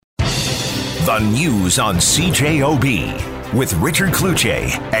The news on CJOB with Richard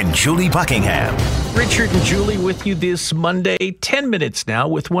Kluche and Julie Buckingham. Richard and Julie with you this Monday, 10 minutes now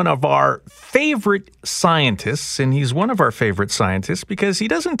with one of our favorite scientists. And he's one of our favorite scientists because he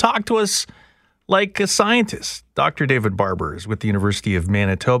doesn't talk to us like a scientist. Dr. David Barber is with the University of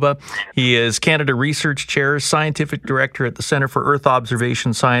Manitoba. He is Canada Research Chair, Scientific Director at the Centre for Earth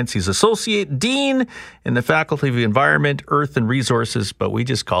Observation Science. He's Associate Dean in the Faculty of Environment, Earth and Resources, but we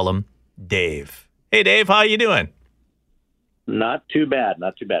just call him Dave. Hey, Dave, how you doing? Not too bad,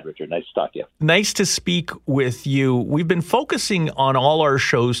 Richard. Nice to talk to you. Nice to speak with you. We've been focusing on all our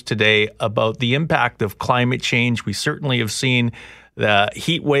shows today about the impact of climate change. We certainly have seen the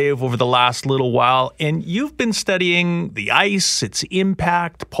heat wave over the last little while, and you've been studying the ice, its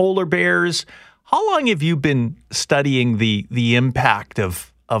impact, polar bears. How long have you been studying the impact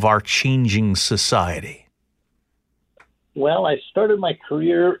of our changing society? Well, I started my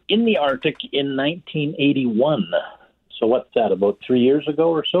career in the Arctic in 1981. So what's that, about 3 years ago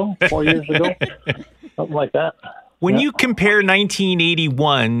or so? 4 years ago? Something like that. When you compare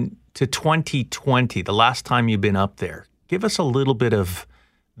 1981 to 2020, the last time you've been up there, give us a little bit of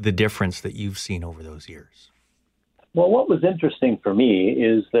the difference that you've seen over those years. Well, what was interesting for me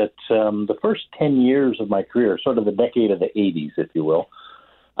is that the first 10 years of my career, sort of the decade of the 80s, if you will,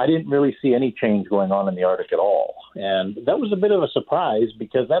 I didn't really see any change going on in the Arctic at all. And that was a bit of a surprise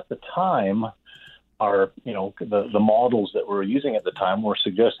because at the time, the models that we were using at the time were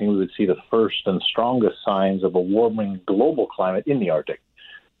suggesting we would see the first and strongest signs of a warming global climate in the Arctic.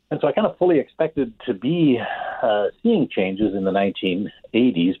 And so I kind of fully expected to be seeing changes in the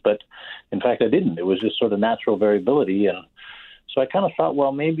 1980s, but in fact I didn't. It was just sort of natural variability. And so I kind of thought,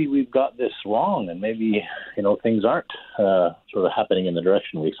 well, maybe we've got this wrong and maybe, things aren't sort of happening in the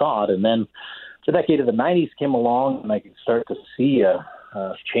direction we thought. And then the decade of the 90s came along and I could start to see a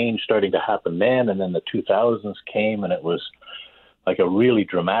change starting to happen then. And then the 2000s came and it was like a really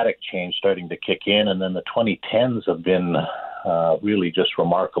dramatic change starting to kick in. And then the 2010s have been really just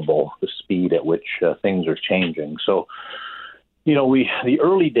remarkable, the speed at which things are changing. So, the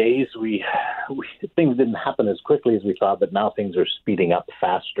early days, things didn't happen as quickly as we thought, but now things are speeding up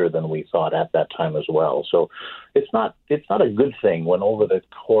faster than we thought at that time as well. So it's not a good thing when over the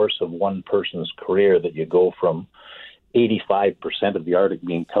course of one person's career that you go from 85% of the Arctic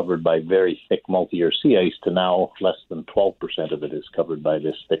being covered by very thick multi-year sea ice to now less than 12% of it is covered by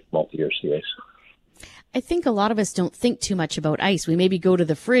this thick multi-year sea ice. I think a lot of us don't think too much about ice. We maybe go to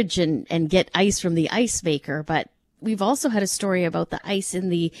the fridge and get ice from the ice maker, but we've also had a story about the ice in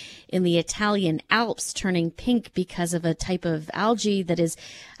the Italian Alps turning pink because of a type of algae that is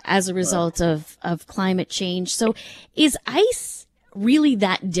as a result of climate change. So is ice really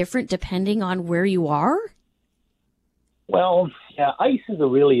that different depending on where you are? Well, yeah, ice is a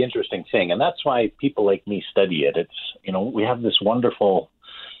really interesting thing, and that's why people like me study it. It's, we have this wonderful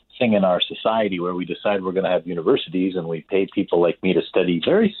thing in our society where we decide we're going to have universities and we pay people like me to study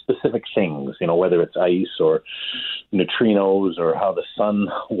very specific things, whether it's ice or neutrinos or how the sun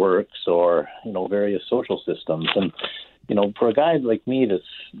works or, various social systems. And, for a guy like me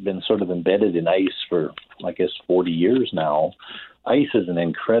that's been sort of embedded in ice for, 40 years now, ice is an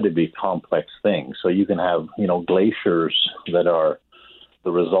incredibly complex thing. So you can have, glaciers that are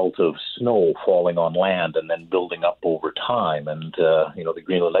the result of snow falling on land and then building up over time. And, the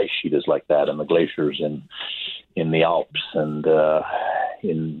Greenland ice sheet is like that, and the glaciers in the Alps and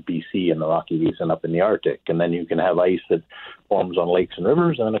in BC and the Rockies and up in the Arctic. And then you can have ice that forms on lakes and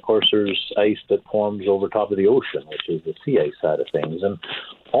rivers. And then, of course, there's ice that forms over top of the ocean, which is the sea ice side of things. And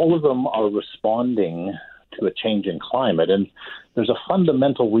all of them are responding to a change in climate. And there's a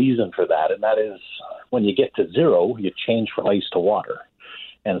fundamental reason for that, and that is when you get to zero, you change from ice to water.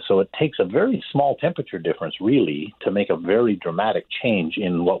 And so it takes a very small temperature difference, really, to make a very dramatic change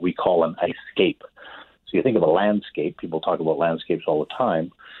in what we call an ice scape. So you think of a landscape, people talk about landscapes all the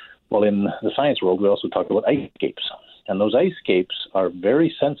time. Well, in the science world, we also talk about ice scapes. And those ice scapes are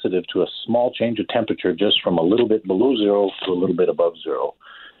very sensitive to a small change of temperature just from a little bit below zero to a little bit above zero.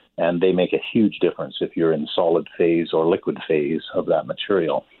 And they make a huge difference if you're in solid phase or liquid phase of that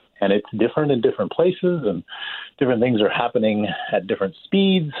material. And it's different in different places, and different things are happening at different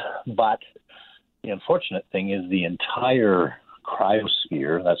speeds. But the unfortunate thing is the entire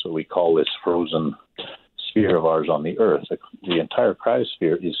cryosphere, that's what we call this frozen sphere of ours on the Earth, the entire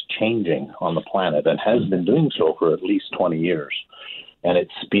cryosphere is changing on the planet and has been doing so for at least 20 years. And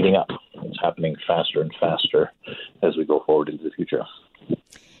it's speeding up. It's happening faster and faster as we go forward into the future.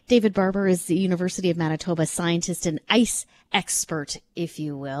 David Barber is the University of Manitoba scientist and ice expert, if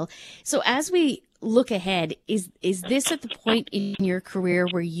you will. So as we look ahead, is this at the point in your career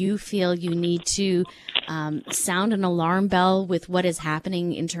where you feel you need to sound an alarm bell with what is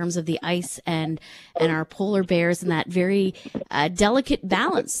happening in terms of the ice and our polar bears and that very delicate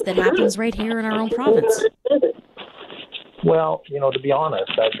balance that happens right here in our own province? Well, to be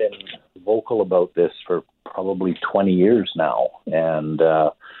honest, I've been vocal about this for probably 20 years now. And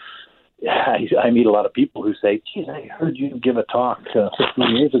I meet a lot of people who say, geez, I heard you give a talk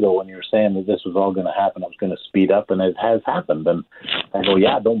 15 years ago when you were saying that this was all going to happen. I was going to speed up, and it has happened. And I go,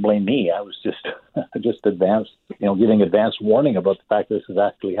 yeah, don't blame me. I was just giving advance warning about the fact this is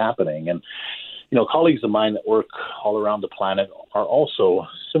actually happening. And, colleagues of mine that work all around the planet are also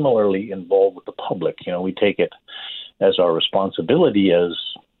similarly involved with the public. We take it as our responsibility as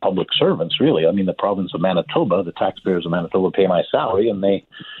public servants, really. I mean, the province of Manitoba, the taxpayers of Manitoba pay my salary, and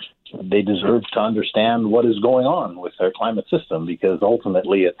they deserve to understand what is going on with our climate system, because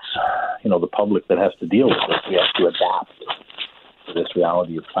ultimately it's, the public that has to deal with it. We have to adapt to this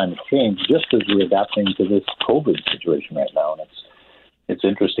reality of climate change, just as we're adapting to this COVID situation right now. And it's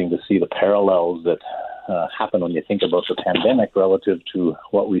interesting to see the parallels that happen when you think about the pandemic relative to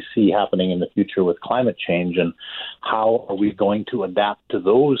what we see happening in the future with climate change, and how are we going to adapt to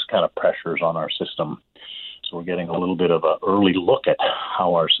those kind of pressures on our system. So we're getting a little bit of an early look at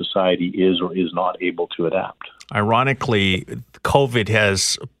how our society is or is not able to adapt. Ironically, COVID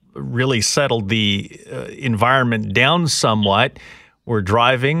has really settled the environment down somewhat. We're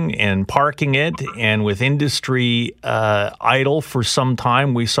driving and parking it, and with industry idle for some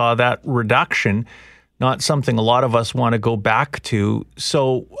time, we saw that reduction. Not something a lot of us want to go back to.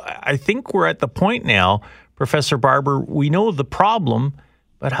 So I think we're at the point now, Professor Barber, we know the problem,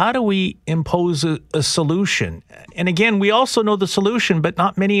 but how do we impose a solution? And again, we also know the solution, but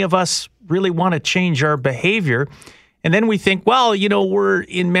not many of us really want to change our behavior. And then we think, well, we're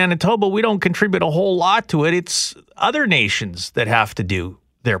in Manitoba, we don't contribute a whole lot to it. It's other nations that have to do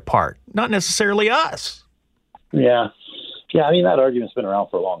their part, not necessarily us. Yeah. Yeah, I mean, that argument's been around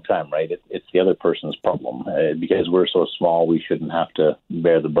for a long time, right? It's the other person's problem. Because we're so small, we shouldn't have to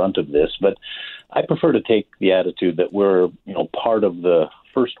bear the brunt of this. But I prefer to take the attitude that we're, part of the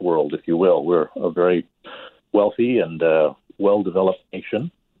first world, if you will. We're a very wealthy and well-developed nation.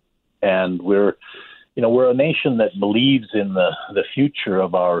 And we're a nation that believes in the future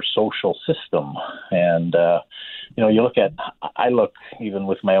of our social system. And, I look even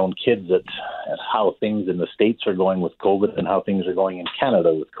with my own kids at how things in the States are going with COVID and how things are going in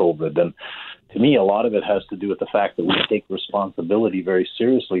Canada with COVID. And to me, a lot of it has to do with the fact that we take responsibility very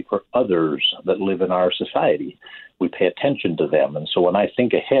seriously for others that live in our society. We pay attention to them. And so when I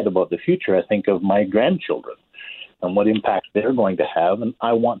think ahead about the future, I think of my grandchildren and what impact they're going to have, and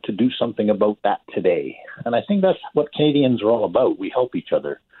I want to do something about that today. And I think that's what Canadians are all about. We help each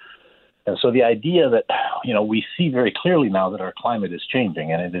other. And so the idea that, we see very clearly now that our climate is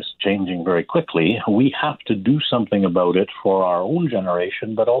changing, and it is changing very quickly, we have to do something about it for our own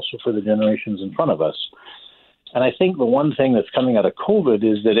generation, but also for the generations in front of us. And I think the one thing that's coming out of COVID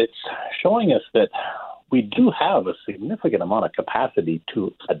is that it's showing us that we do have a significant amount of capacity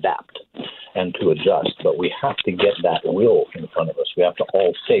to adapt and to adjust, but we have to get that will in front of us. We have to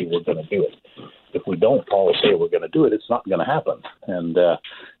all say we're going to do it. If we don't all say we're going to do it, it's not going to happen. And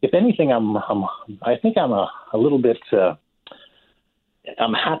if anything, I think I'm a little bit.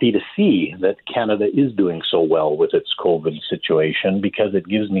 I'm happy to see that Canada is doing so well with its COVID situation, because it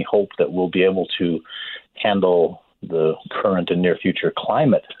gives me hope that we'll be able to handle the current and near future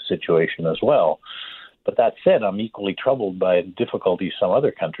climate situation as well. But that said, I'm equally troubled by difficulties some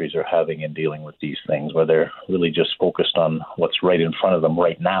other countries are having in dealing with these things, where they're really just focused on what's right in front of them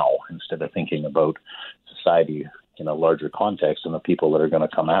right now, instead of thinking about society in a larger context and the people that are going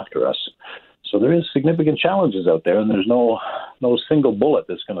to come after us. So there is significant challenges out there, and there's no single bullet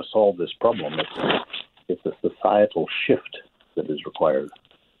that's going to solve this problem. It's a societal shift that is required.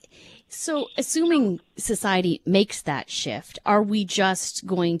 So assuming society makes that shift, are we just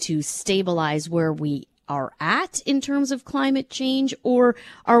going to stabilize where we are at in terms of climate change, or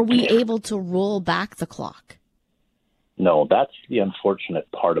are we able to roll back the clock? No, that's the unfortunate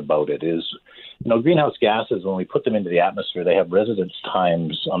part about it is, greenhouse gases, when we put them into the atmosphere, they have residence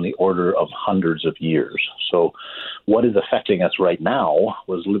times on the order of hundreds of years. So what is affecting us right now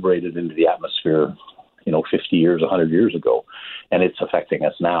was liberated into the atmosphere 50 years, 100 years ago, and it's affecting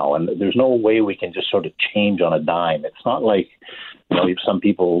us now. And there's no way we can just sort of change on a dime. It's not like, some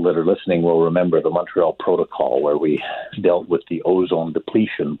people that are listening will remember the Montreal Protocol, where we dealt with the ozone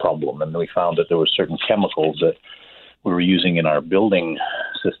depletion problem, and we found that there were certain chemicals that we were using in our building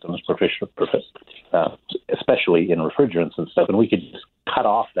systems, especially in refrigerants and stuff, and we could just cut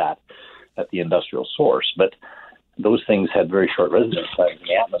off that at the industrial source. But those things had very short residence times in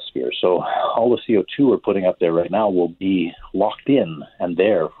the atmosphere. So all the CO2 we're putting up there right now will be locked in and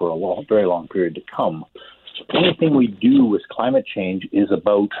there for a very long period to come. Anything we do with climate change is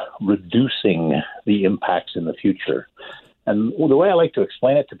about reducing the impacts in the future. And the way I like to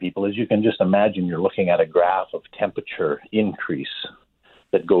explain it to people is you can just imagine you're looking at a graph of temperature increase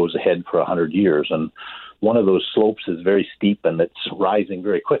that goes ahead for 100 years. And one of those slopes is very steep and it's rising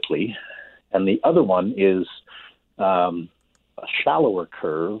very quickly. And the other one is a shallower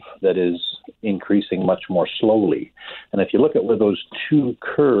curve that is increasing much more slowly. And if you look at where those two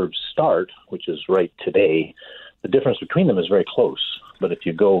curves start, which is right today, the difference between them is very close. But if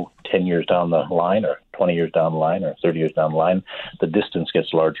you go 10 years down the line or 20 years down the line or 30 years down the line, the distance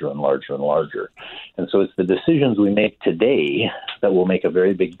gets larger and larger and larger. And so it's the decisions we make today that will make a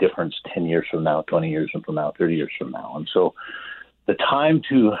very big difference 10 years from now, 20 years from now, 30 years from now. And so the time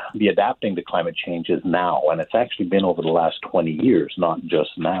to be adapting to climate change is now, and it's actually been over the last 20 years, not just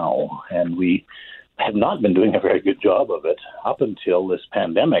now. And we have not been doing a very good job of it up until this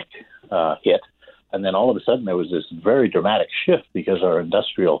pandemic hit. And then all of a sudden there was this very dramatic shift because our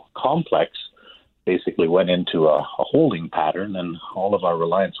industrial complex basically went into a holding pattern, and all of our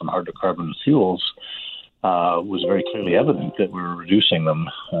reliance on hydrocarbon fuels was very clearly evident that we were reducing them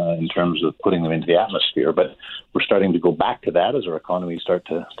in terms of putting them into the atmosphere. But we're starting to go back to that as our economies start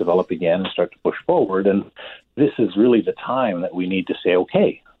to develop again and start to push forward. And this is really the time that we need to say,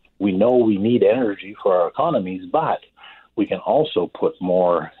 okay, we know we need energy for our economies, but we can also put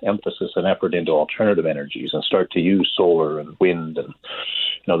more emphasis and effort into alternative energies and start to use solar and wind and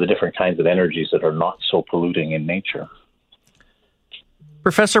the different kinds of energies that are not so polluting in nature.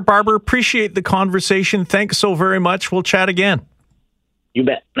 Professor Barber, appreciate the conversation. Thanks so very much. We'll chat again. You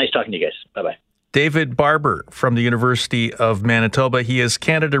bet. Nice talking to you guys. Bye-bye. David Barber from the University of Manitoba. He is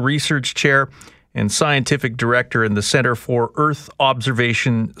Canada Research Chair and Scientific Director in the Centre for Earth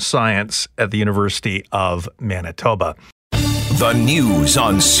Observation Science at the University of Manitoba. The news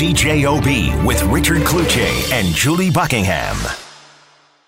on CJOB with Richard Cloutier and Julie Buckingham.